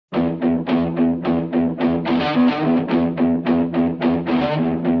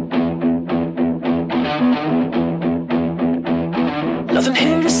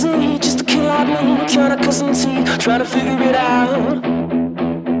trying to figure it out.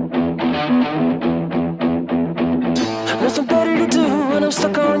 Nothing better to do when I'm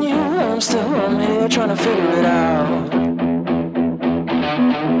stuck on you. I'm here trying to figure it out.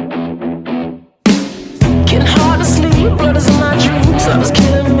 Getting hard to sleep, blood is in my dreams. Love is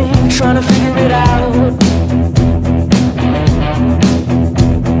killing me, trying to figure it out.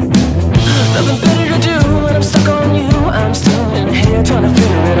 Nothing better to do when I'm stuck on you. I'm still in here trying to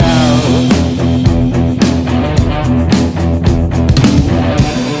figure it out.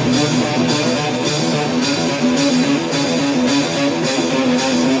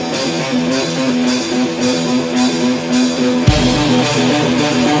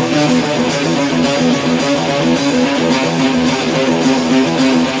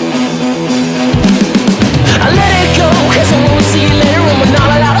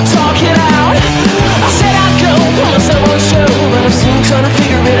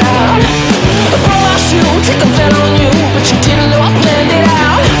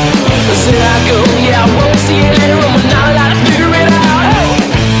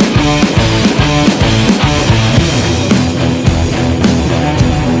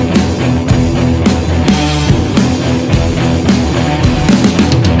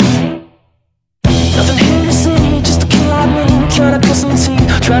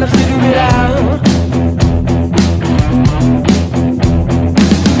 Trying to figure it out.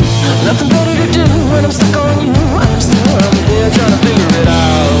 Nothing better to do when I'm stuck on you. I'm here trying to figure it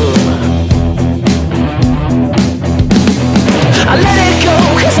out. I let it go,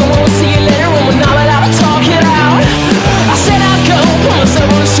 cause I won't see you later when we're not allowed to talk it out. I said I'd go, put myself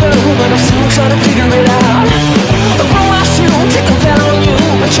on the show, but I'm still trying to figure it out. I broke my shoe, take a bet on you,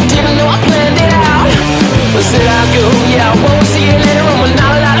 but you didn't know I planned it out. I said I'd go, yeah, I won't see you later.